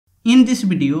In this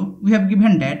video, we have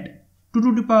given that 2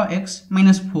 to the power x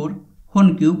minus 4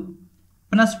 whole cube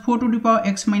plus 4 to the power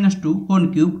x minus 2 whole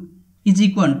cube is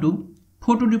equal to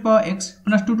 4 to the power x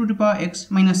plus 2 to the power x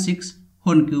minus 6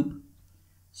 whole cube.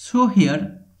 So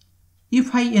here,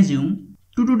 if I assume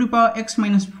 2 to the power x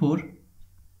minus 4,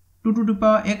 2 to the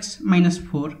power x minus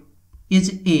 4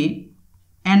 is A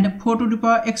and 4 to the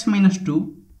power x minus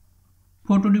 2,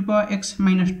 4 to the power x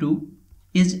minus 2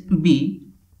 is B,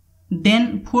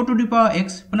 then 4 to the power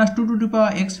x plus 2 to the power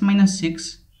x minus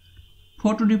 6,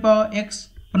 4 to the power x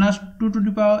plus 2 to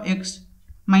the power x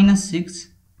minus 6,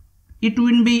 it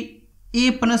will be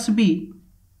A plus B,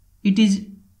 it is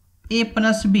A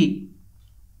plus B.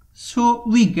 So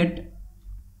we get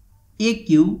A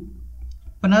cube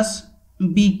plus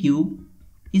B cube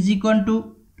is equal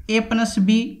to A plus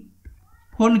B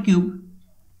whole cube,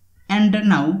 and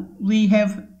now we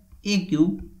have A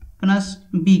cube plus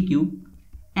B cube,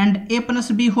 and A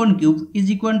plus B whole cube is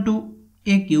equal to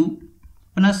A cube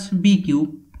plus B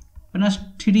cube plus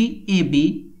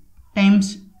 3AB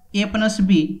times A plus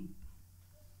B,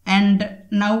 and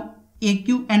now A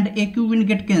cube and A cube will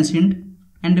get cancelled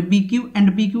and B cube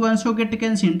also get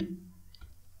cancelled,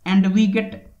 and we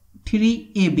get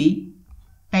 3AB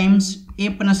times A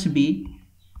plus B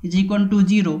is equal to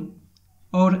 0,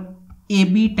 or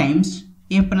AB times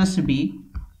A plus B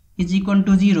is equal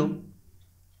to 0.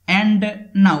 And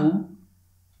now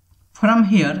from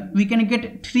here we can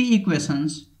get three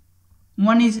equations.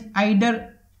 One is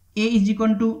either A is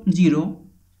equal to 0,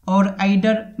 or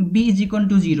either B is equal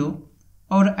to 0,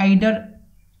 or either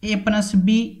A plus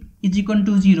B is equal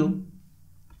to 0.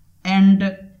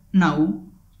 And now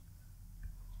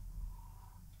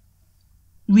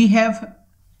we have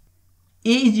A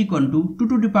is equal to 2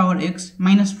 to the power x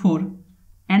minus 4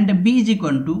 and B is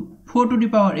equal to 4 to the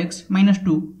power x minus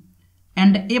 2,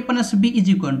 and A plus B is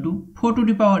equal to 4 to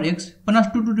the power x plus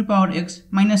 2 to the power x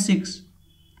minus 6.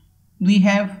 We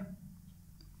have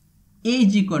A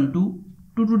is equal to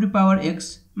 2 to the power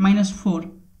x minus 4,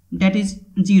 that is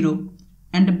 0,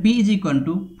 and B is equal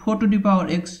to 4 to the power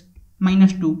x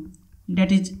minus 2,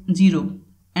 that is 0,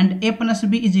 and A plus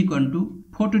B is equal to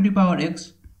 4 to the power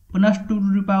x plus 2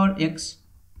 to the power x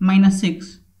minus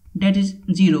 6, that is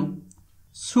 0.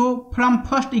 So from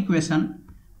first equation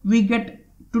we get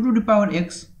 2 to the power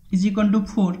x is equal to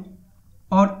 4,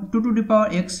 or 2 to the power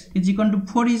x is equal to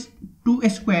 4 is 2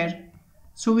 square,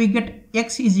 so we get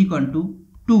x is equal to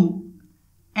 2,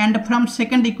 and from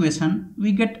second equation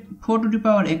we get 4 to the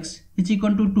power x is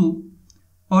equal to 2,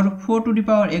 or 4 to the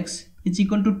power x is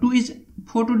equal to 2 is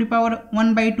 4 to the power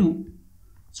 1 by 2,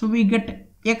 so we get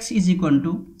x is equal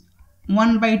to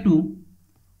 1 by 2,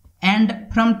 and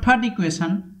from third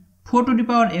equation 4 to the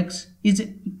power x is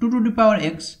 2 to the power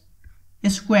x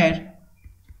square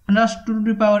plus 2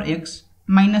 to the power x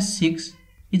minus 6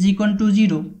 is equal to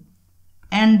 0,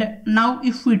 and now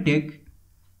if we take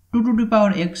 2 to the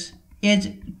power x as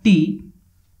t,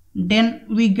 then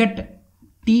we get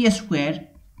t square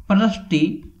plus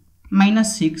t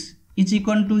minus 6 is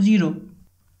equal to 0,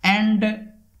 and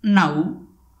now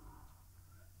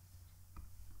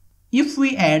if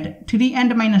we add 3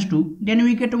 and minus 2, then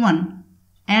we get 1,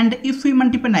 and if we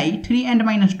multiply 3 and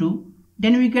minus 2,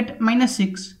 then we get minus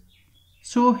 6.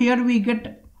 So here we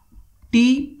get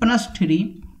t plus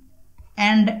 3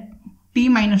 and t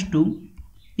minus 2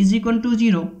 is equal to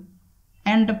 0,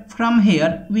 and from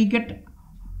here we get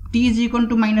t is equal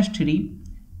to minus 3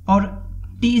 or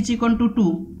t is equal to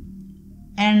 2,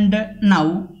 and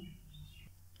now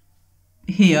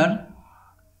here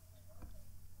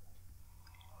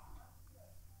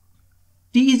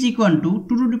t is equal to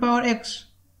 2 to the power x,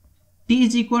 t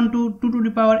is equal to 2 to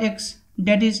the power x,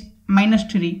 that is minus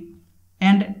 3,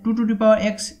 and 2 to the power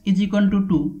x is equal to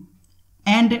 2,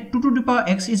 and 2 to the power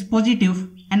x is positive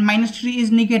and minus 3 is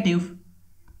negative,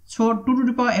 so 2 to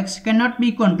the power x cannot be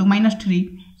equal to minus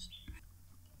 3,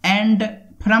 and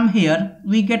from here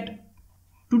we get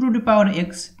 2 to the power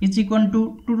x is equal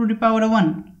to 2 to the power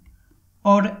 1,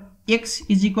 or x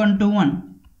is equal to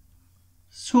 1.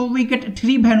 So we get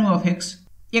three value of x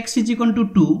is equal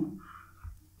to 2,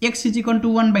 x is equal to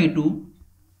 1 by 2,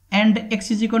 and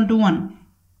x is equal to 1.